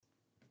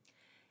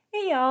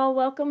Hey y'all,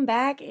 welcome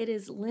back. It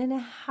is Lynn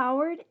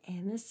Howard,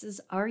 and this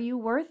is Are You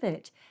Worth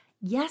It?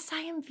 Yes, I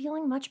am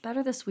feeling much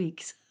better this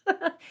week.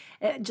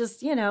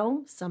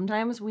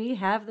 Sometimes we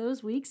have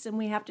those weeks and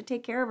we have to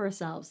take care of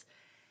ourselves.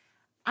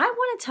 I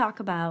want to talk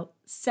about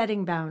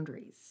setting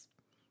boundaries.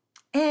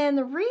 And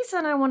the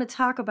reason I want to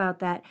talk about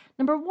that,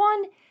 number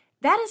one,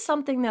 that is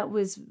something that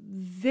was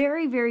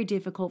very, very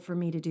difficult for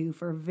me to do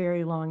for a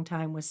very long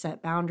time was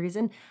set boundaries.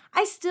 And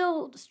I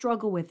still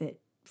struggle with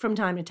it from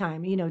time to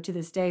time, to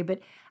this day.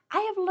 But I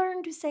have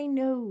learned to say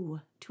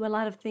no to a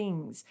lot of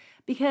things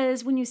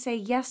because when you say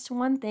yes to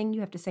one thing,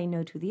 you have to say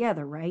no to the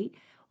other, right?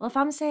 Well, if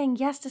I'm saying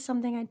yes to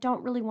something I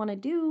don't really want to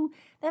do,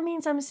 that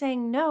means I'm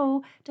saying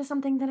no to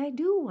something that I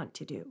do want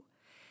to do.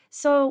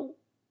 So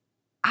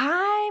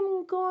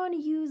I'm going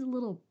to use a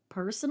little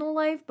personal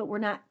life, but we're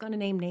not going to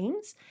name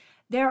names.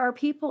 There are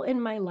people in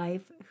my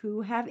life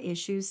who have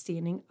issues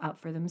standing up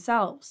for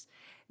themselves.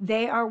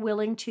 They are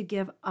willing to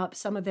give up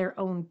some of their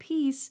own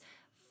peace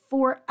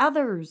for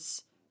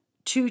others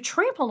to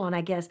trample on,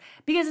 I guess,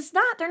 because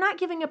they're not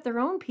giving up their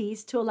own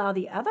peace to allow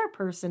the other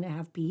person to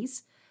have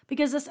peace,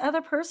 because this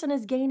other person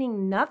is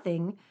gaining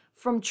nothing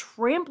from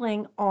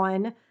trampling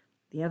on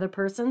the other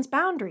person's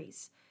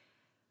boundaries.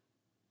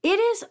 It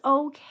is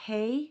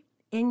okay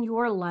in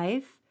your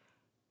life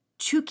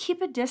to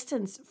keep a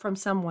distance from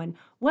someone,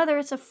 whether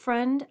it's a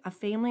friend, a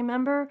family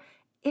member.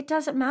 It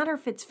doesn't matter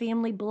if it's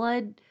family,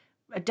 blood,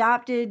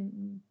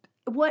 adopted,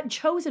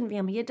 chosen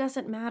family, it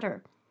doesn't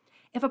matter.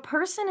 If a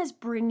person is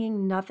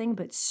bringing nothing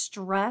but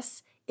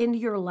stress into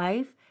your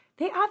life,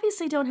 they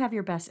obviously don't have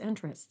your best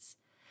interests.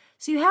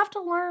 So you have to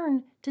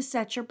learn to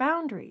set your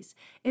boundaries.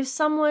 If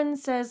someone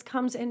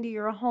comes into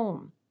your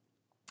home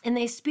and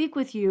they speak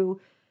with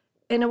you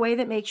in a way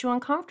that makes you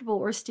uncomfortable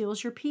or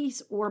steals your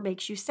peace or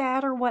makes you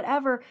sad or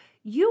whatever,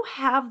 you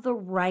have the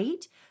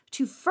right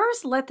to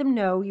first let them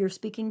know you're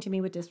speaking to me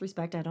with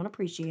disrespect. I don't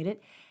appreciate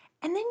it.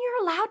 And then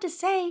you're allowed to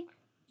say,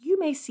 you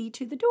may see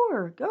to the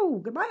door. Go,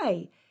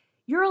 goodbye.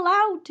 You're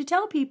allowed to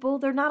tell people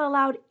they're not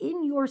allowed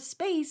in your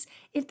space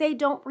if they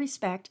don't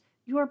respect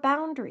your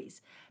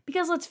boundaries.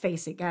 Because let's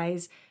face it,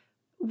 guys,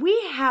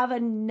 we have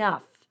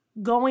enough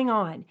going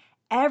on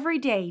every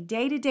day,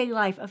 day-to-day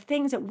life of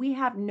things that we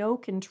have no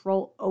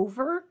control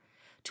over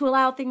to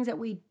allow things that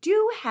we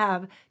do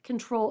have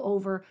control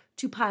over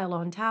to pile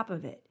on top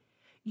of it.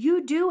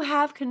 You do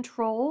have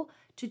control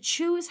to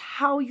choose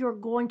how you're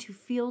going to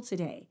feel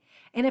today.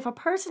 And if a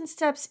person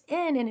steps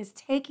in and is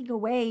taking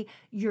away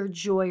your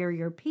joy or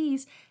your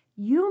peace,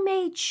 you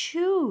may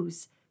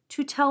choose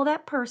to tell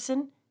that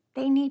person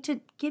they need to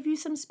give you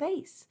some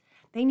space.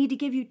 They need to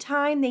give you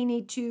time. They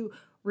need to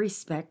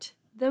respect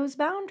those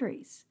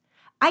boundaries.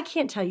 I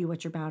can't tell you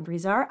what your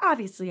boundaries are.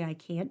 Obviously, I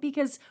can't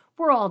because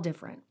we're all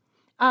different.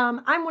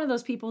 I'm one of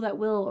those people that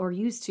will, or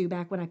used to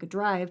back when I could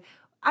drive,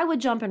 I would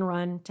jump and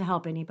run to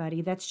help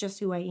anybody. That's just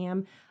who I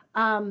am.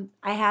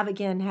 I have,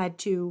 again, had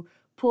to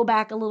pull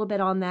back a little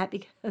bit on that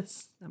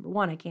because, number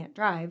one, I can't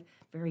drive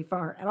very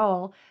far at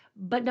all.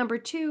 But number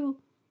two,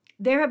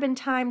 there have been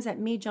times that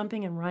me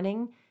jumping and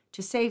running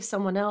to save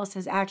someone else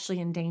has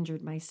actually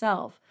endangered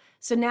myself.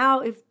 So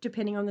now,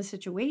 depending on the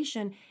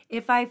situation,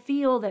 if I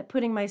feel that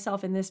putting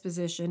myself in this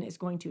position is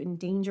going to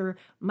endanger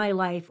my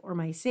life or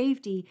my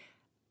safety,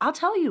 I'll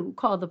tell you,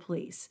 call the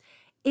police.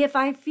 If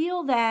I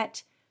feel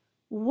that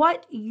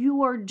what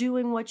you are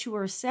doing, what you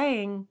are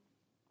saying,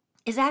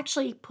 is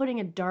actually putting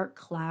a dark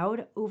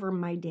cloud over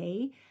my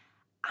day,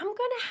 I'm going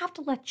to have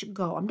to let you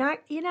go. I'm not,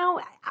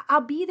 I'll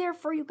be there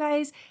for you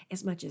guys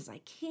as much as I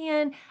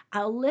can.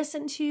 I'll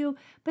listen to you.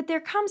 But there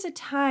comes a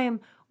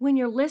time when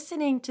you're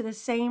listening to the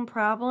same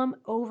problem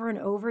over and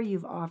over.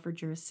 You've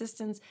offered your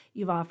assistance,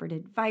 you've offered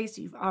advice,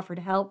 you've offered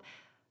help,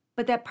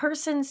 but that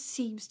person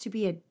seems to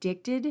be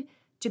addicted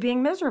to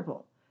being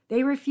miserable.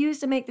 They refuse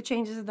to make the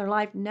changes in their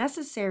life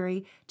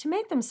necessary to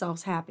make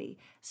themselves happy.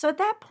 So at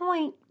that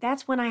point,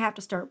 that's when I have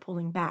to start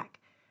pulling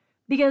back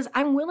because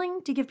I'm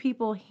willing to give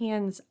people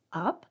hands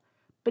up,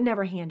 but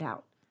never hand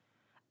out.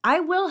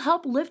 I will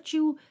help lift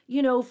you,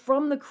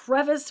 from the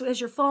crevice as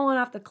you're falling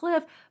off the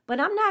cliff,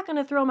 but I'm not going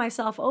to throw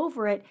myself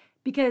over it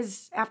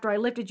because after I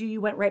lifted you,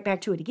 you went right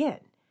back to it again.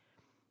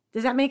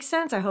 Does that make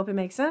sense? I hope it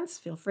makes sense.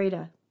 Feel free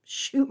to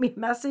shoot me a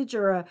message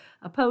or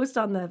a post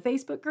on the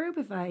Facebook group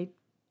if I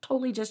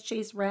totally just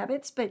chase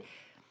rabbits. But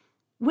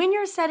when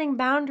you're setting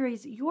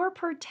boundaries, you're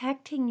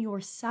protecting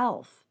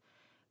yourself.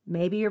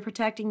 Maybe you're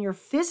protecting your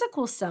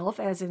physical self,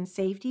 as in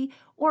safety,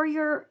 or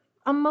your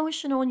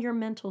emotional and your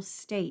mental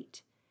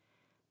state.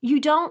 You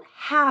don't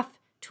have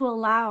to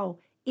allow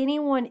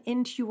anyone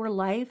into your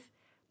life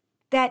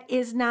that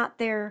is not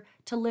there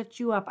to lift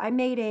you up. I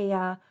made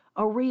a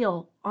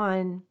reel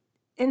on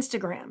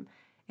Instagram,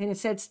 and it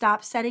said,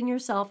 stop setting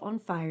yourself on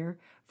fire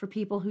for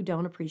people who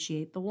don't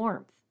appreciate the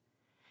warmth.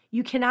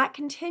 You cannot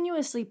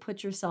continuously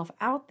put yourself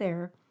out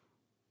there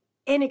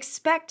and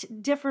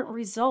expect different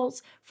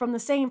results from the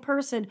same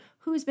person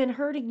who's been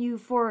hurting you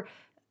for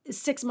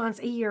 6 months,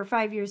 a year,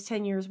 5 years,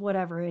 10 years,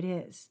 whatever it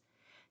is.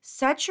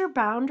 Set your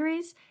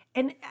boundaries.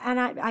 And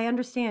I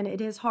understand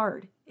it is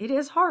hard. It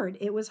is hard.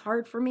 It was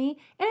hard for me,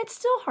 and it's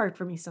still hard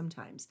for me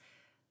sometimes.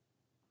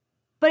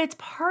 But it's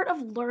part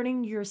of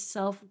learning your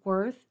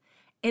self-worth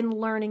and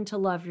learning to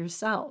love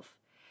yourself.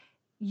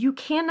 You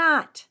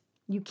cannot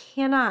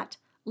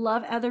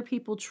love other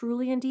people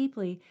truly and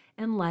deeply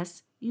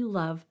unless you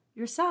love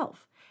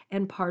yourself.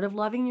 And part of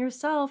loving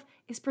yourself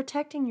is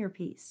protecting your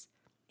peace.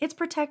 It's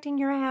protecting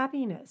your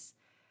happiness.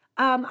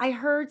 I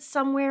heard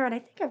somewhere, and I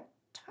think I've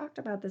talked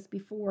about this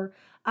before,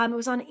 it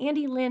was on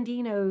Andy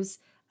Landino's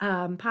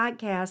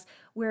podcast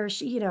where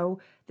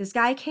this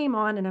guy came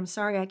on, and I'm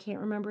sorry, I can't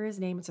remember his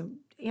name. It's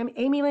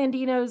Amy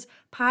Landino's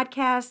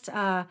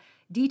podcast.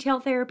 Detail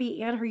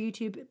Therapy and her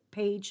YouTube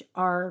page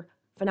are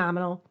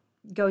phenomenal.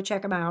 Go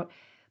check them out.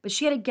 But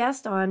she had a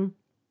guest on,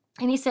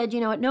 and he said,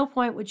 at no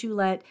point would you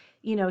let,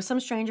 some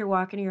stranger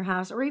walk into your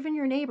house or even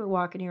your neighbor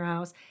walk into your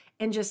house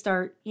and just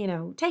start,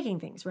 taking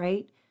things,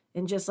 right?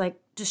 And just like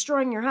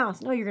destroying your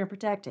house. No, you're going to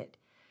protect it.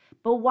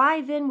 But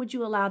why then would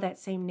you allow that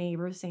same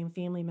neighbor, same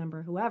family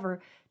member,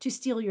 whoever, to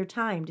steal your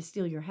time, to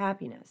steal your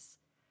happiness?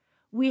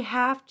 We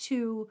have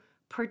to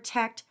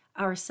protect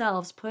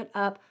ourselves, put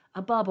up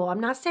a bubble. I'm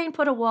not saying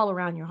put a wall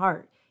around your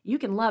heart. You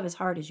can love as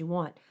hard as you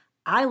want.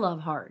 I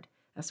love hard.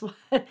 That's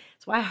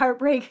why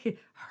heartbreak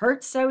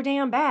hurts so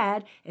damn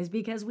bad, is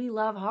because we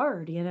love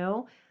hard,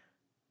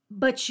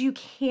 But you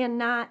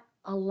cannot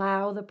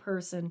allow the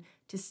person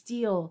to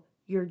steal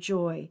your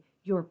joy,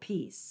 your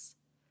peace.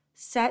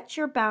 Set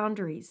your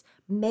boundaries,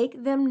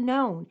 make them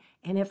known.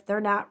 And if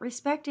they're not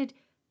respected,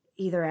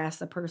 either ask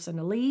the person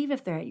to leave.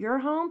 If they're at your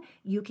home,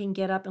 you can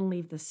get up and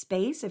leave the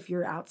space if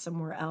you're out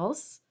somewhere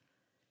else.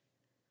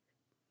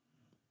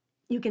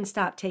 You can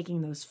stop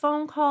taking those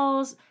phone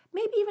calls,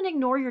 maybe even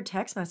ignore your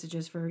text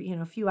messages for,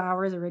 a few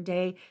hours or a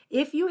day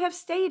if you have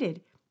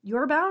stated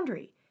your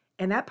boundary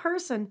and that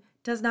person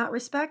does not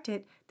respect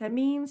it. That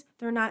means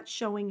they're not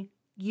showing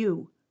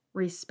you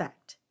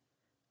respect.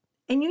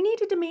 And you need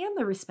to demand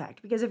the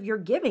respect, because if you're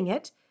giving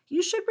it,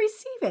 you should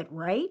receive it,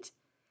 right?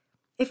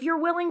 If you're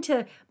willing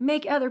to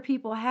make other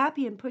people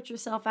happy and put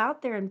yourself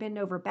out there and bend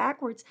over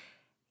backwards,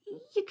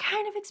 you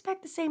kind of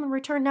expect the same in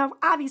return. Now,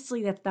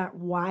 obviously, that's not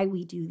why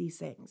we do these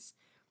things.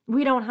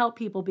 We don't help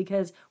people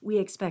because we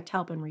expect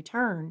help in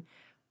return.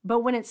 But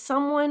when it's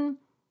someone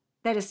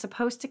that is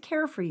supposed to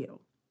care for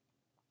you,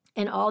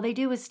 and all they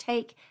do is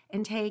take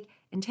and take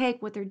and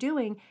take, what they're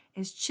doing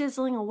is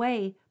chiseling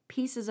away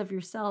pieces of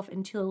yourself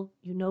until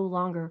you no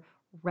longer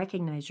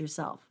recognize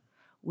yourself,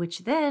 which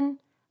then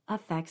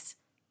affects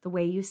the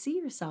way you see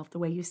yourself, the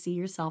way you see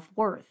your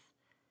self-worth.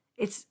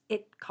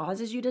 It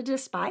causes you to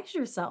despise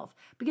yourself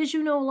because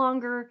you no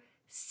longer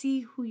see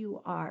who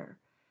you are.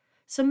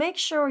 So make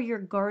sure you're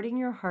guarding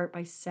your heart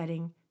by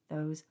setting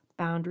those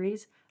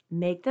boundaries.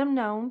 Make them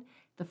known.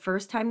 The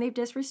first time they've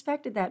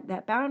disrespected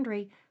that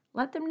boundary,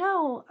 let them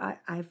know,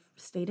 I've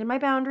stated my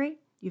boundary.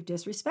 You've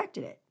disrespected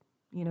it.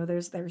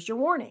 There's your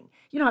warning.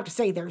 You don't have to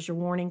say there's your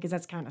warning, because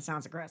that kind of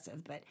sounds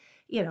aggressive, but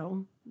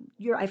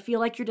I feel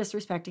like you're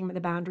disrespecting the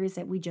boundaries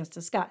that we just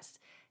discussed.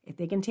 If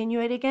they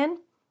continue it again,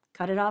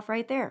 cut it off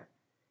right there.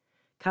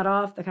 Cut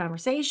off the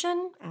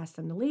conversation, ask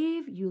them to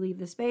leave, you leave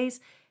the space,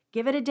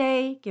 give it a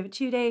day, give it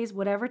 2 days,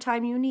 whatever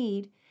time you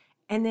need,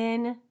 and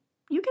then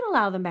you can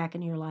allow them back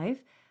into your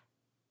life.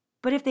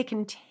 But if they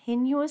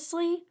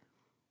continuously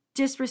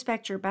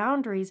disrespect your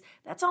boundaries,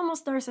 that's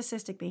almost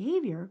narcissistic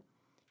behavior.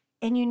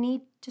 And you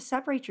need to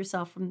separate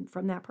yourself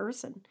from that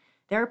person.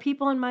 There are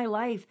people in my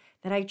life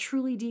that I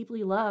truly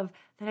deeply love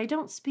that I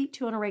don't speak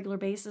to on a regular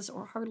basis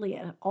or hardly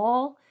at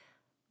all,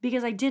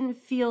 because I didn't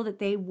feel that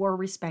they were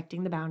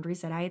respecting the boundaries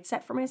that I had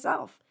set for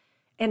myself.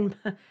 And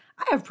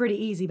I have pretty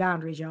easy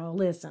boundaries, y'all.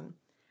 Listen,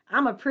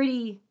 I'm a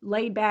pretty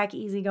laid back,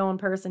 easygoing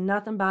person.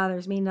 Nothing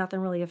bothers me.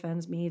 Nothing really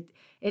offends me.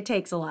 It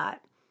takes a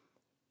lot.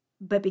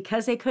 But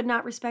because they could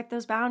not respect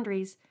those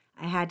boundaries,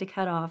 I had to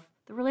cut off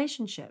the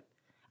relationship.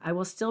 I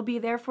will still be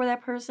there for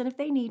that person if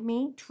they need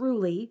me,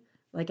 truly,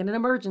 like in an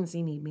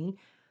emergency need me.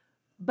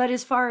 But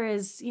as far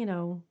as,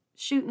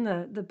 shooting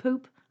the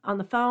poop on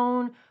the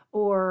phone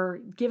or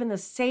giving the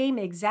same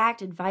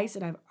exact advice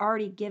that I've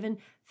already given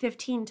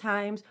 15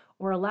 times,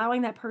 or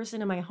allowing that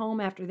person in my home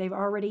after they've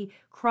already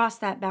crossed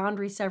that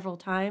boundary several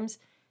times,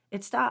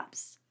 it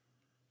stops.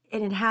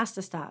 And it has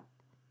to stop.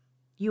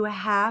 You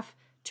have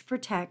to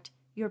protect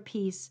your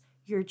peace,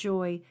 your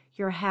joy,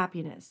 your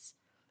happiness.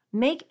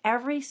 Make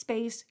every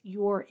space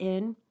you're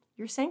in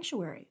your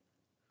sanctuary.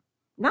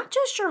 Not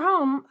just your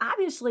home.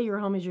 Obviously, your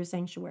home is your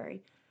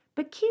sanctuary.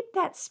 But keep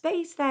that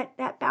space,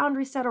 that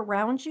boundary set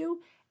around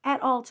you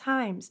at all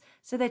times,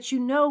 so that you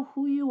know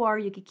who you are.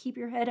 You can keep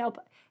your head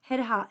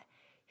high.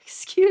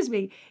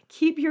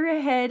 Keep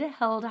your head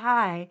held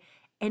high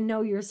and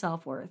know your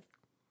self-worth.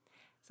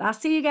 So I'll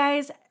see you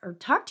guys, or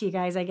talk to you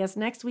guys, I guess,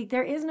 next week.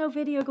 There is no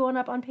video going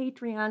up on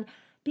Patreon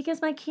because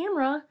my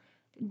camera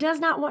does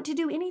not want to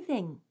do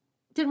anything.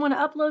 Didn't want to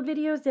upload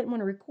videos, didn't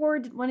want to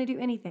record, didn't want to do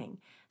anything.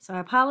 So I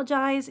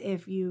apologize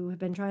if you have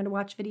been trying to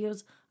watch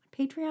videos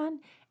on Patreon.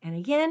 And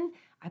again,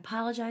 I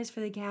apologize for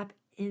the gap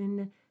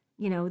in,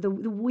 the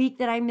week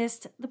that I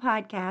missed the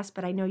podcast,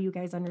 but I know you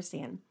guys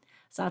understand.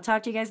 So I'll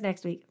talk to you guys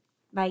next week.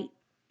 Bye.